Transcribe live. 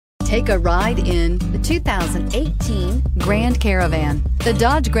Take a ride in the 2018 Grand Caravan. The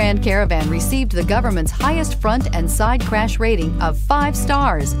Dodge Grand Caravan received the government's highest front and side crash rating of 5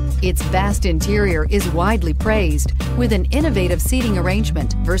 stars. Its vast interior is widely praised, with an innovative seating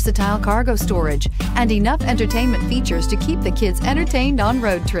arrangement, versatile cargo storage, and enough entertainment features to keep the kids entertained on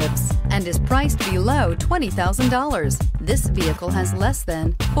road trips, and is priced below $20,000. This vehicle has less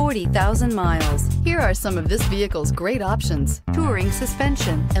than 40,000 miles. Here are some of this vehicle's great options: touring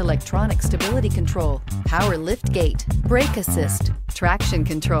suspension, electronic stability control, power lift gate, brake assist, traction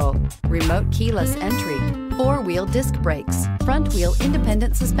control, remote keyless entry, 4-wheel disc brakes, front wheel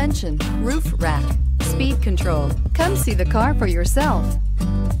independent suspension, roof rack, speed control. Come see the car for yourself.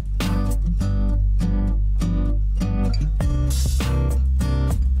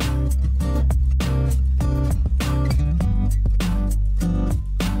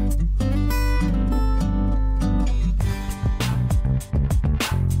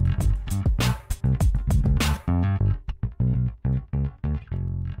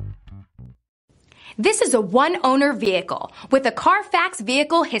 This is a one-owner vehicle with a CARFAX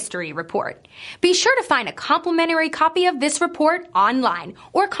Vehicle History Report. Be sure to find a complimentary copy of this report online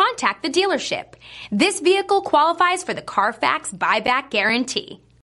or contact the dealership. This vehicle qualifies for the CARFAX Buyback Guarantee.